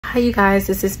Hi you guys,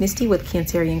 this is Misty with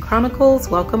Cancerian Chronicles.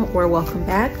 Welcome or welcome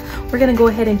back. We're going to go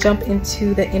ahead and jump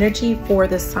into the energy for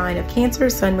the sign of Cancer,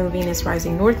 Sun, Moon, Venus,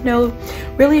 Rising, North Node.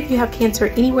 Really, if you have Cancer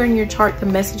anywhere in your chart, the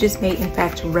messages may in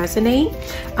fact resonate.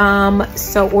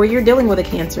 Or you're dealing with a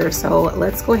Cancer. So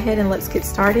let's go ahead and let's get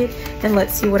started and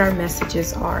let's see what our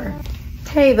messages are.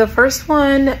 Okay, the first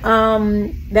one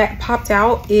that popped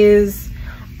out is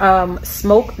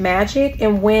smoke magic,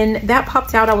 and when that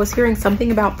popped out I was hearing something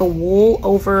about the wool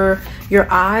over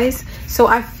your eyes. So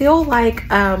I feel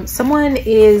like someone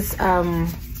is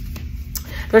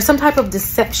there's some type of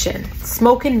deception,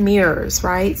 smoke and mirrors,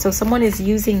 right? So someone is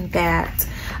using that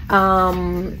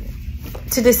to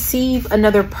deceive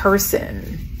another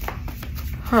person.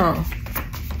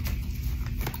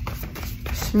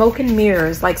 Smoke and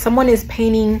mirrors, like someone is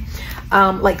painting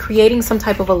like creating some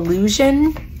type of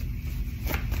illusion.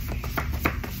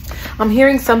 I'm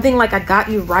hearing something like, I got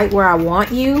you right where I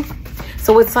want you.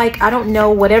 So it's like, I don't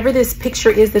know, whatever this picture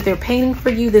is that they're painting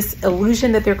for you, this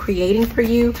illusion that they're creating for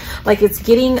you, like it's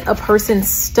getting a person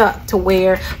stuck to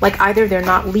where like either they're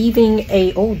not leaving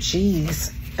a,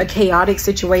 a chaotic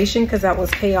situation, because that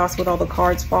was chaos with all the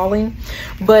cards falling.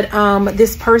 But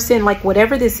this person, like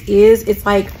whatever this is, it's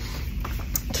like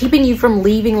keeping you from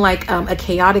leaving like a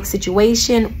chaotic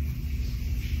situation.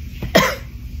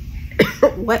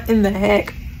 What in the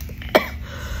heck?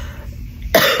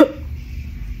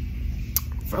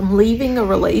 From leaving a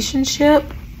relationship,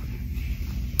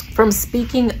 from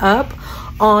speaking up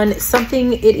on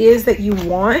something it is that you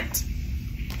want,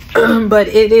 but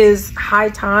it is high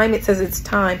time. It says it's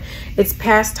time. It's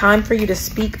past time for you to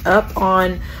speak up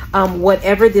on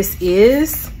whatever this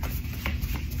is.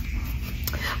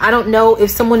 I don't know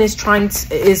if someone is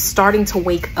starting to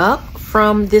wake up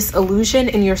from this illusion,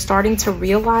 and you're starting to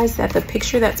realize that the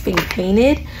picture that's being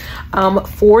painted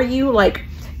for you, like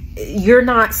you're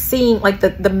not seeing, like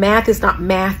the math is not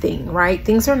mathing, right?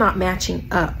 Things are not matching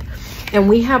up. And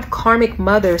we have karmic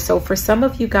mother. So for some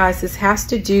of you guys, this has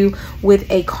to do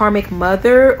with a karmic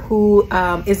mother who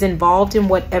is involved in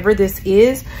whatever this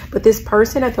is. But this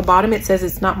person at the bottom, it says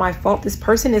it's not my fault. This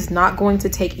person is not going to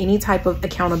take any type of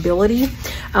accountability.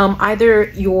 Either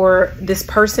this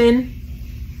person,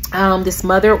 this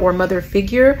mother or mother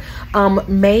figure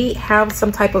may have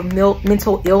some type of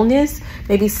mental illness,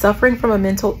 maybe suffering from a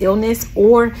mental illness,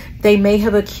 or they may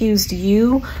have accused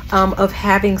you of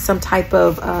having some type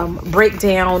of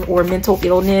breakdown or mental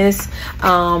illness.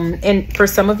 And for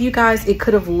some of you guys, it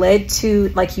could have led to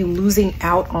like you losing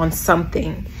out on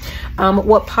something.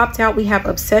 What popped out, we have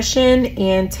obsession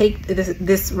and take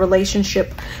this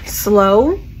relationship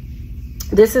slow.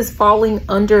 This is falling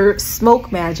under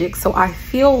smoke magic. So I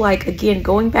feel like, again,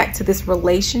 going back to this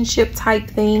relationship type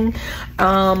thing,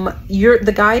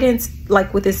 the guidance,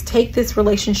 like with this, take this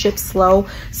relationship slow.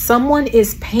 Someone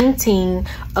is painting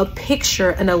a picture,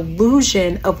 an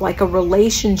illusion of like a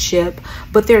relationship,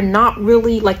 but they're not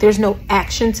really, like there's no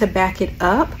action to back it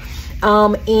up.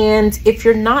 And if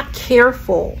you're not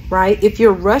careful, right, if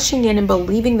you're rushing in and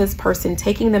believing this person,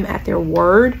 taking them at their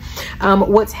word,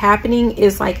 what's happening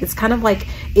is like, it's kind of like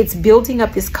it's building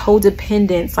up this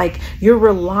codependence. Like you're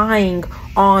relying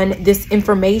on this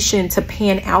information to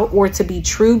pan out or to be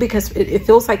true, because it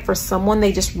feels like for someone,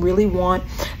 they just really want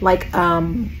like,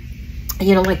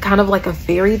 you know, like kind of like a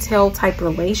fairy tale type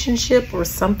relationship or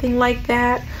something like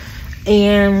that.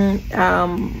 And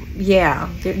yeah,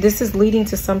 this is leading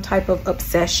to some type of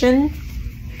obsession,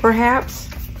 perhaps,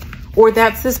 or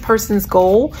that's this person's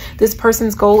goal. This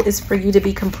person's goal is for you to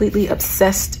be completely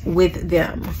obsessed with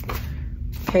them.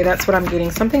 Okay, that's what I'm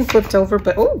getting. Something flipped over,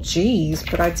 but oh geez,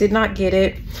 but I did not get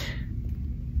it.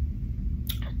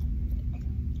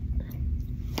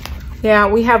 Yeah,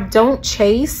 we have don't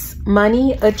chase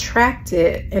money, attract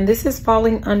it, and this is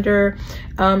falling under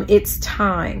it's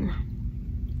time.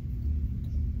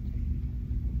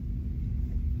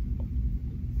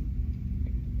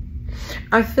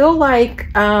 I feel like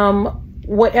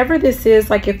whatever this is,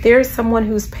 like if there's someone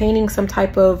who's painting some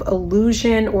type of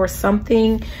illusion or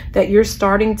something that you're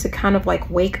starting to kind of like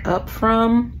wake up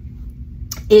from,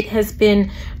 it has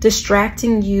been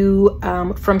distracting you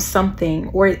from something,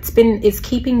 or it's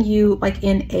keeping you like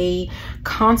in a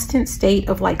constant state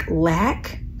of like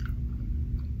lack.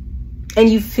 And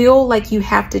you feel like you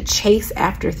have to chase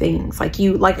after things, like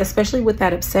especially with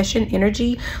that obsession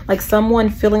energy, like someone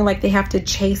feeling like they have to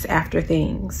chase after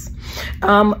things.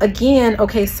 Again,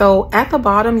 okay, so at the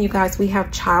bottom, you guys, we have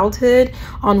childhood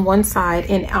on one side,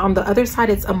 and on the other side,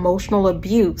 it's emotional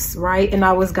abuse, right? And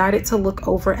I was guided to look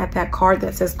over at that card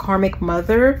that says karmic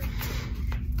mother.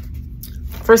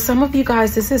 For some of you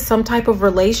guys, this is some type of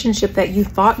relationship that you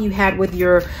thought you had with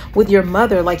your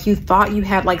mother. Like you thought you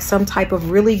had like some type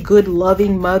of really good,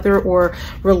 loving mother or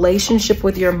relationship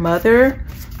with your mother.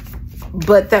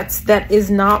 But that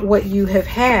is not what you have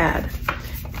had.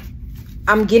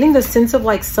 I'm getting the sense of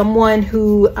like someone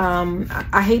who,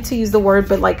 I hate to use the word,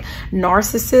 but like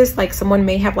narcissist, like someone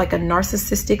may have like a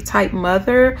narcissistic type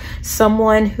mother,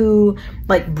 someone who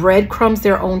like breadcrumbs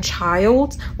their own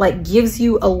child, like gives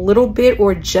you a little bit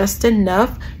or just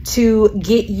enough to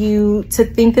get you to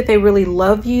think that they really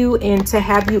love you and to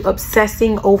have you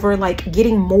obsessing over like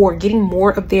getting more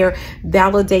of their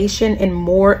validation and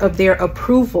more of their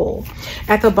approval.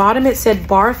 At the bottom, it said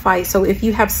bar fight. So if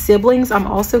you have siblings, I'm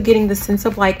also getting the sense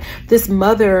of like this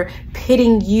mother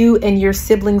pitting you and your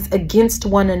siblings against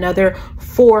one another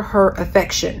for her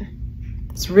affection.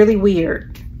 It's really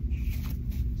weird.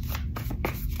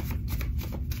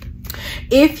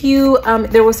 If you,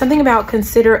 there was something about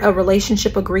consider a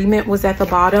relationship agreement was at the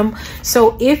bottom.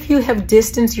 So if you have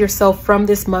distanced yourself from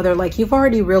this mother, like you've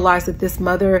already realized that this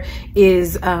mother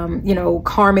is, you know,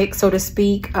 karmic, so to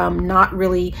speak, not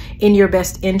really in your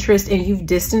best interest, and you've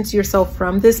distanced yourself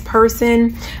from this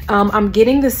person, I'm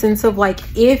getting the sense of like,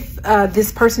 if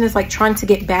this person is like trying to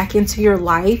get back into your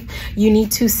life, you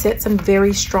need to set some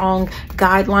very strong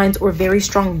guidelines or very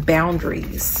strong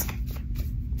boundaries.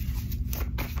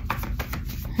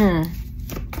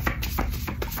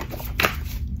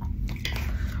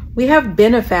 We have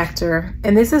benefactor,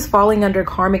 and this is falling under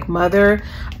karmic mother.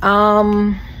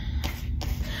 For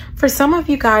some of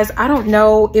you guys, I don't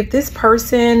know if this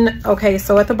person, okay,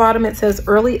 so at the bottom it says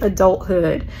early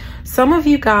adulthood. Some of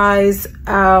you guys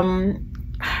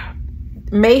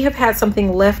may have had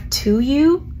something left to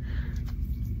you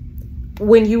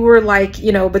when you were like,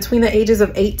 you know, between the ages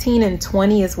of 18 and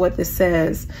 20 is what this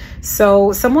says.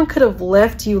 So someone could have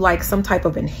left you like some type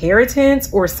of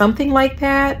inheritance or something like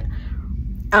that.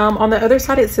 On the other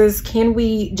side, it says, can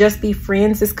we just be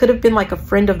friends? This could have been like a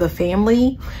friend of the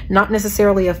family, not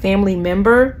necessarily a family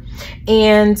member.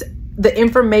 And the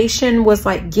information was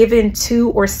like given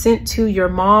to or sent to your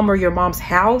mom or your mom's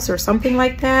house or something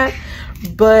like that.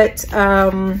 But,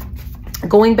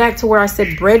 going back to where I said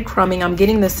breadcrumbing, I'm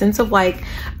getting the sense of like,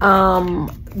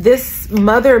 this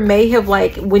mother may have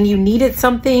like, when you needed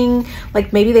something,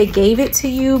 like maybe they gave it to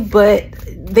you, but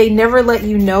they never let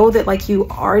you know that like you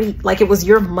already, like it was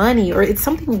your money, or it's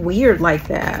something weird like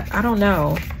that. I don't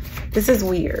know. This is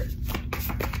weird.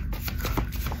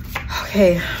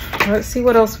 Okay, let's see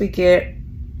what else we get.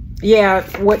 Yeah,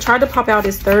 what tried to pop out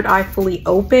is third eye fully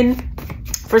open.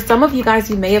 For some of you guys,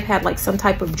 you may have had like some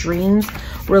type of dreams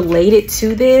related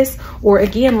to this, or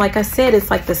again, like I said, it's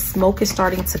like the smoke is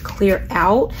starting to clear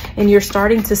out and you're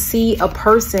starting to see a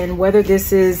person, whether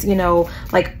this is, you know,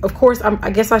 like, of course, I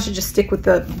guess I should just stick with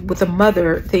the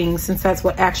mother thing since that's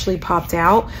what actually popped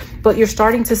out, but you're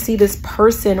starting to see this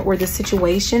person or the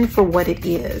situation for what it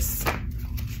is.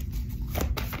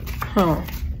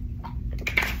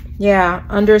 Yeah,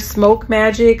 under smoke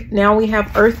magic, now we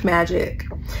have earth magic.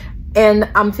 And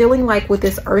I'm feeling like with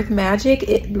this earth magic,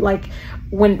 it like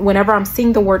whenever I'm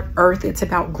seeing the word earth, it's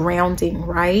about grounding,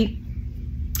 right?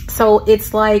 So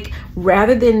it's like,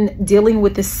 rather than dealing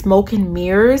with this smoke and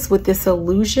mirrors, with this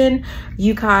illusion,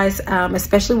 you guys,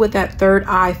 especially with that third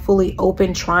eye fully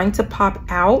open, trying to pop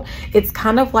out, it's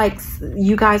kind of like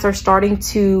you guys are starting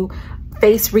to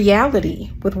face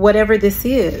reality with whatever this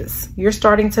is. You're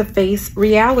starting to face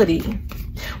reality.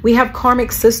 We have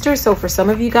karmic sister. So for some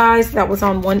of you guys, that was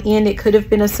on one end. It could have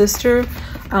been a sister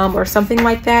or something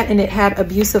like that. And it had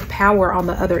abusive power on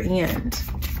the other end.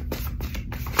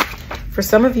 For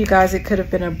some of you guys, it could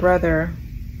have been a brother.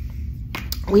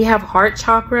 We have heart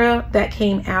chakra that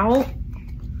came out.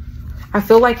 I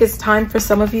feel like it's time for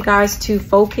some of you guys to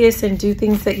focus and do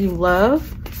things that you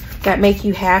love, that make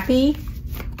you happy,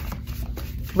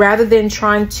 rather than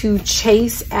trying to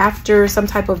chase after some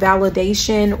type of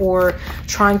validation or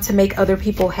trying to make other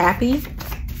people happy.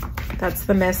 That's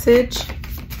the message.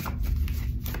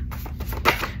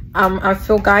 I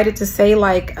feel guided to say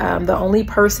like the only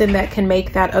person that can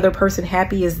make that other person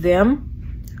happy is them.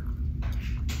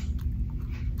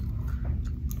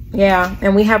 Yeah,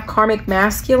 and we have karmic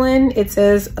masculine. It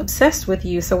says obsessed with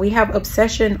you. So we have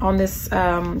obsession on this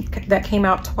that came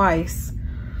out twice.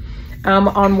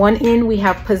 On one end, we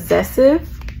have possessive.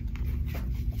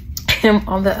 And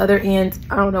on the other end,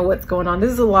 I don't know what's going on.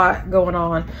 This is a lot going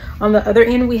on. On the other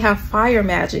end, we have fire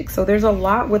magic. So there's a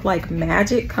lot with like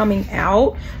magic coming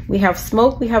out. We have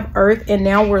smoke, we have earth, and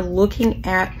now we're looking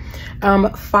at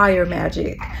fire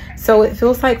magic. So it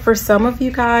feels like for some of you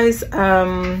guys,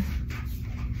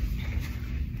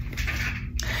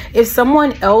 if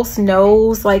someone else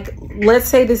knows, like, let's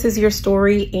say this is your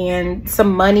story and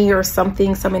some money or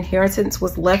something, some inheritance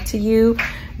was left to you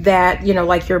that, you know,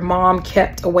 like your mom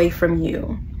kept away from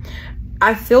you.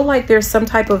 I feel like there's some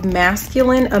type of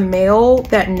masculine, a male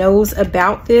that knows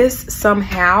about this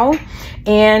somehow,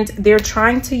 and they're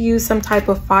trying to use some type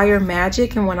of fire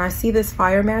magic. And when I see this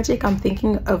fire magic, I'm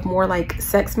thinking of more like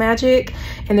sex magic,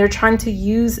 and they're trying to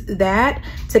use that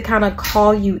to kind of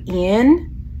call you in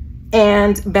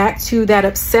and back to that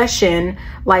obsession.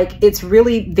 Like, it's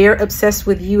really, they're obsessed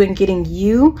with you and getting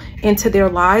you into their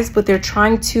lives, but they're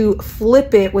trying to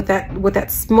flip it with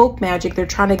that smoke magic. They're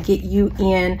trying to get you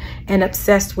in and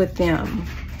obsessed with them.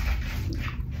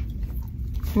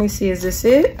 Let me see, is this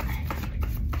it?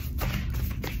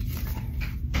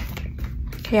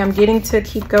 Okay, I'm getting to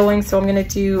keep going, so I'm gonna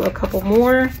do a couple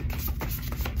more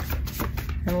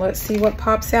and let's see what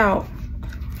pops out.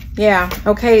 Yeah,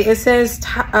 okay, it says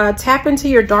tap into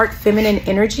your dark feminine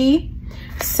energy.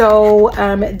 So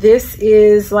this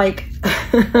is like,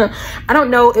 I don't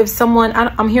know if someone,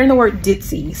 I'm hearing the word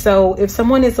ditzy. So if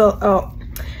someone is a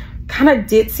kind of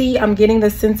ditzy, I'm getting the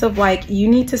sense of like, you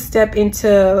need to step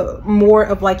into more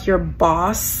of like your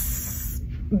boss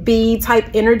bee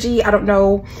type energy. I don't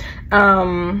know.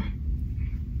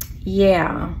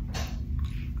 Yeah.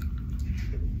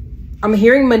 I'm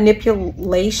hearing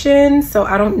manipulation, so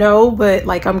I don't know, but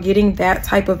like I'm getting that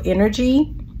type of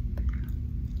energy.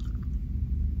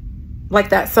 Like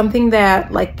that's something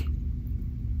that, like,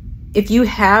 if you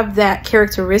have that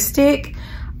characteristic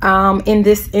in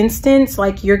this instance,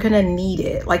 like you're gonna need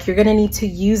it. Like you're gonna need to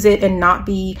use it and not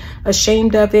be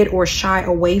ashamed of it or shy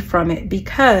away from it.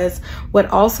 Because what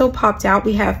also popped out,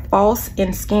 we have false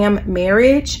and scam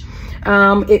marriage.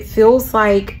 It feels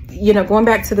like, you know, going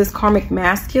back to this karmic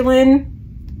masculine,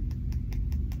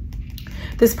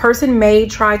 this person may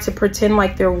try to pretend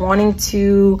like they're wanting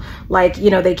to, like,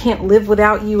 you know, they can't live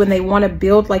without you and they want to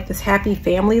build like this happy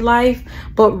family life.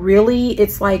 But really,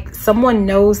 it's like someone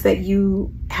knows that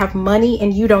you have money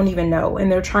and you don't even know.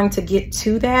 And they're trying to get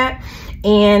to that.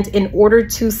 And in order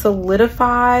to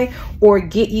solidify or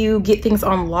get things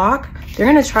on lock, they're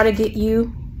going to try to get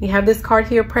you. You have this card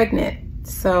here, pregnant.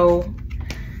 So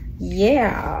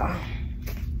yeah.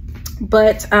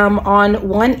 But on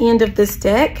one end of this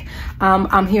deck,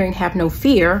 I'm hearing have no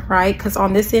fear, right? Because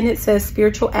on this end, it says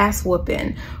spiritual ass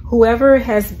whooping. Whoever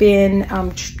has been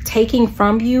taking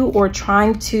from you or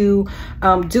trying to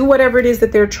do whatever it is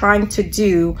that they're trying to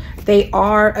do, they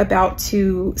are about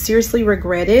to seriously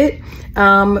regret it.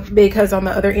 Because on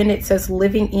the other end, it says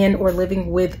living in or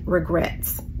living with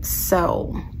regrets.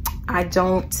 So I'm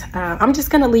just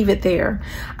going to leave it there.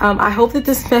 I hope that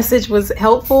this message was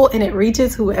helpful and it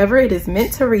reaches whoever it is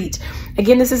meant to reach.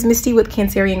 Again, this is Misty with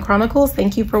Cancerian Chronicles.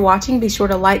 Thank you for watching. Be sure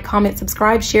to like, comment,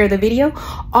 subscribe, share the video,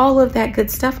 all of that good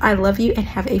stuff. I love you and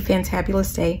have a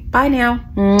fantabulous day. Bye now.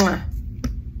 Mwah.